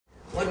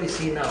we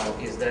see now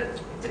is that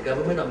the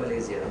government of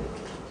Malaysia,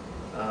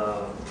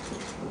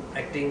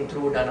 acting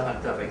through Dana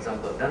Harta, for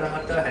example, Dana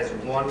Harta has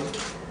won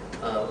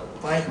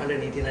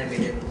 589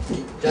 million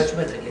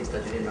judgment against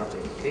Tajudin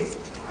Ramli. Okay?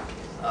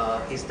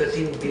 His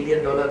 $13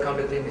 billion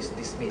counterclaim is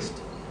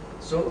dismissed.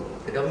 So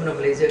the government of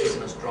Malaysia is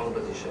in a strong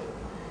position,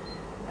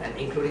 and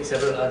including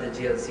several other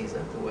GLCs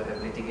who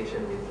have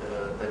litigation with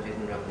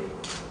Tajudin Ramli.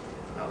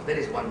 Now that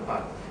is one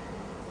part.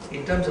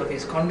 In terms of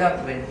his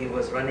conduct when he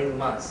was running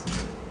MAS,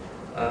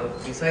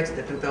 besides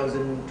the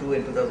 2002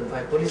 and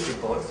 2005 police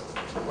reports,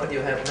 what you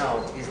have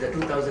now is the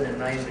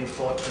 2009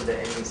 report to the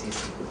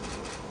MECC.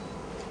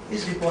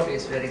 This report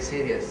is very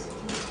serious,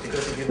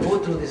 because if you go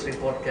through this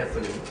report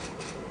carefully,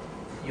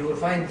 you will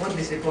find what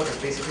this report is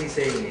basically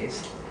saying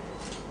is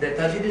that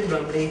Tajudin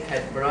Ramli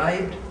had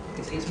bribed,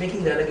 it's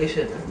making the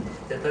allegation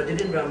that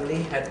Tajudin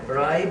Ramli had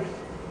bribed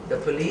the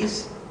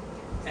police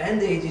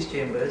and the Aegis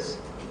chambers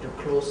to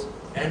close,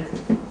 and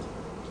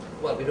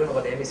well, we don't know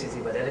about the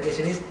MECC, but the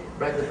allegation is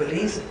bribe the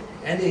police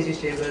and the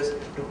Aegis chambers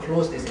to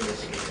close this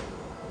investigation.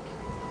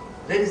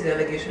 That is the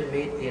allegation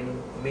made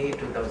in May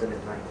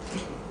 2009.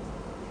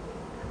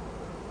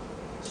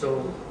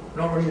 So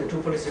not only the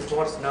two police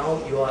reports,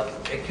 now you are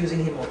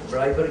accusing him of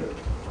bribery,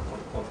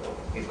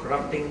 of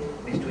corrupting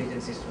these two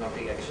agencies to not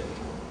take action.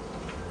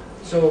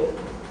 So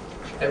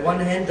at one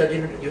hand,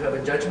 you have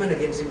a judgment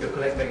against him to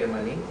collect back your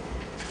money.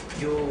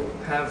 You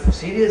have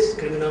serious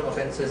criminal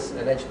offences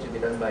alleged to be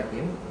done by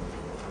him.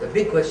 The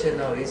big question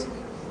now is,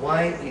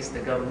 why is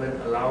the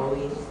government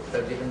allowing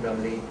Tajudin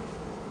Ramli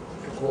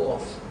to go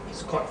off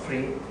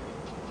scot-free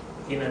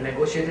in a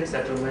negotiated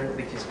settlement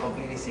which is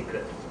completely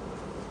secret?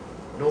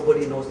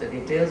 Nobody knows the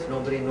details,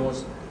 nobody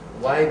knows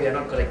why we are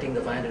not collecting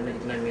the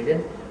 589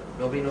 million,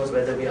 nobody knows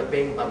whether we are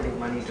paying public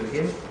money to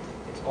him.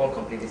 It's all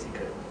completely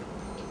secret.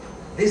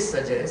 This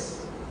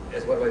suggests,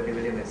 as what Y.P.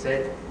 William has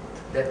said,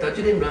 that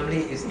Tajudin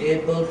Ramli is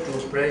able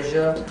to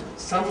pressure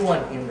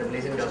someone in the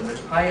Malaysian government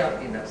high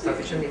up,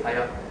 sufficiently high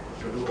up,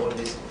 to do all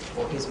this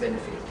for his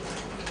benefit.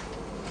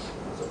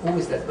 So who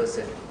is that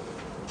person?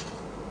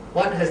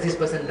 What has this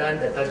person done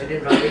that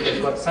Tajudin Ramli has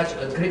got such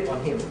a grip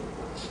on him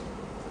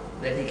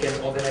that he can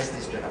organize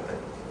this to happen?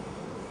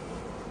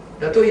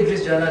 Dato'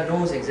 Idris Jala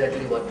knows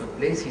exactly what took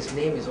place. His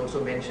name is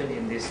also mentioned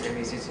in this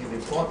MECC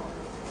report.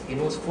 He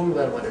knows full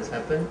well what has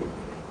happened.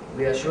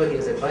 We are sure he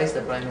has advised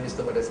the Prime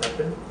Minister what has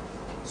happened.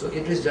 So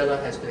Idris Jala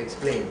has to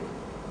explain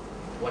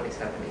what is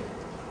happening.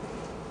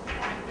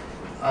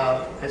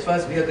 As far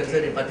as we are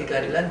concerned in Parti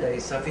Keadilan, there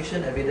is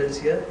sufficient evidence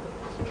here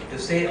to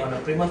say on a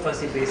prima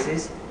facie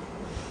basis,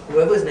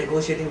 whoever is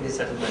negotiating this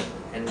settlement,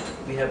 and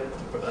we have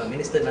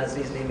Minister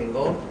Nazri's name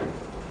involved,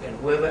 and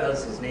whoever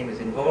else's name is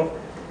involved,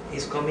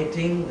 is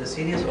committing the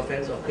serious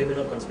offence of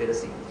criminal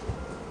conspiracy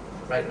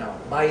right now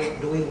by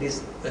doing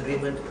this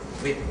agreement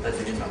with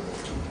Tajudin Ramli.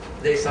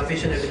 There is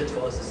sufficient evidence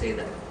for us to say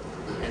that,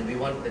 and we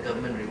want the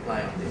government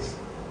reply on this.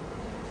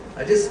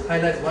 I just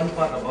highlight one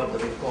part about the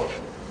report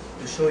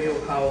to show you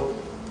how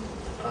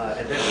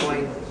at that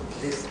point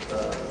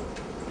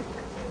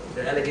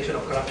the allegation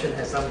of corruption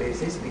has some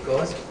basis,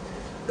 because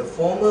the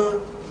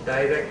former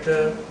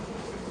director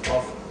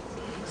of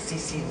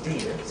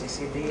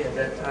CCD at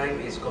that time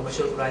is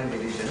Commercial Crime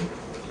Division,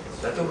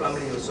 Dato'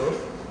 Ramli Yusof,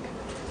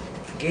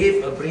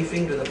 gave a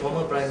briefing to the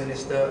former Prime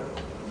Minister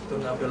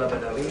Tun Abdullah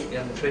Badawi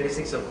on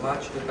 26th of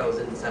March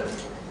 2007,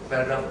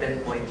 paragraph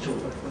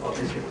 10.2 of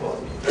this report,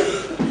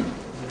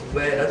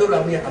 where Dato'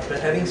 Ramli, after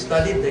having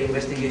studied the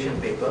investigation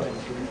paper,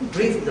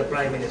 briefed the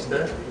Prime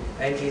Minister,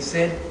 and he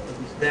said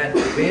that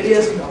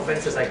various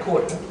offences, I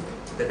quote,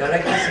 the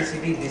director of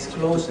CCD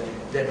disclosed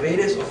that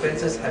various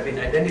offences have been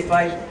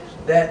identified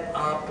that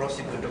are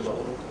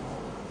prosecutable.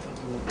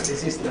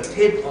 This is the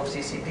head of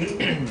CCD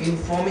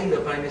informing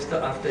the Prime Minister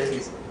after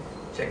he's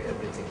checked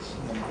everything.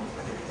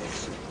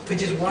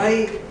 Which is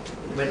why,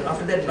 when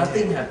after that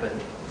nothing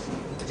happened,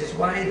 which is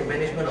why the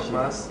management of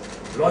MAS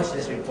lodged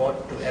this report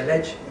to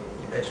allege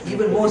an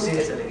even more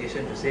serious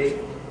allegation to say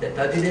that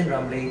Tajudin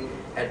Ramli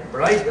had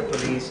bribed the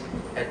police,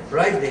 had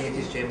bribed the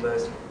Aegis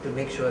chambers to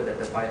make sure that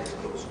the file is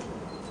closed.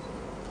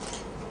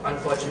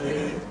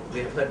 Unfortunately, we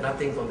have heard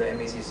nothing from the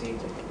MECC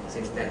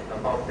since then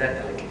about that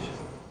allegation.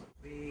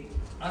 We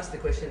ask the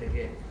question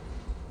again,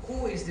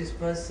 who is this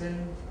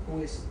person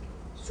who is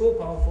so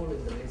powerful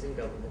in the Malaysian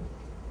government,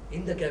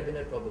 in the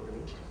cabinet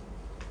probably,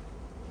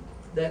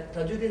 that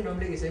Tajudin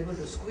Ramli is able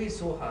to squeeze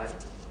so hard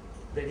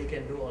that he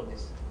can do all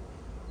this?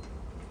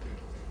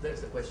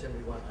 That's the question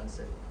we want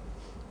answered.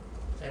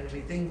 And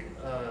we think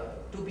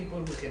two people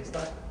who can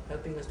start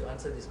helping us to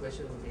answer this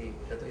question will be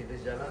Dato'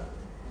 Idris Jala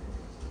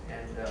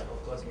and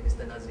of course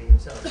Minister Nazri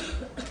himself.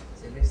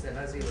 So Minister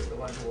Nazri was the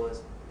one who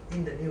was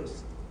in the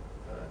news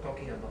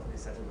talking about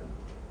this settlement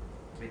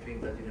between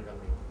Tajudin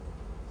Ramli.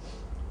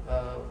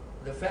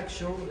 The facts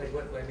show, like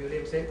what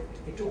William said,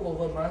 he took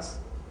over MAS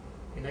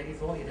in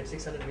 '94. He had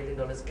 $600 million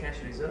cash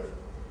reserve.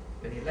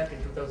 When he left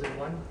in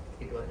 2001,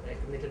 it was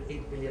accumulated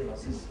 8 billion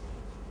losses.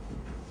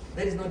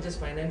 That is not just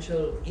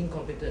financial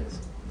incompetence.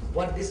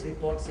 What this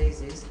report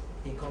says is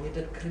he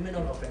committed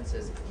criminal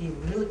offences. He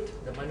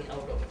milked the money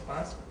out of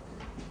MAS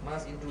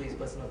mass into his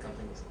personal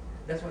companies.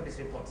 That's what this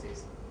report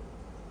says.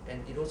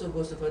 And it also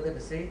goes further to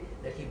say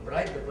that he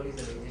bribed the police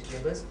and religious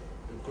chambers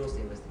to close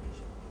the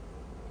investigation.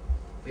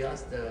 We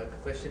asked the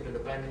question to the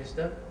Prime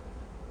Minister,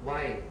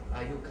 why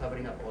are you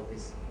covering up all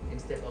this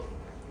instead of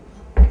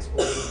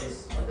exposing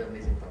this to the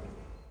amazing public?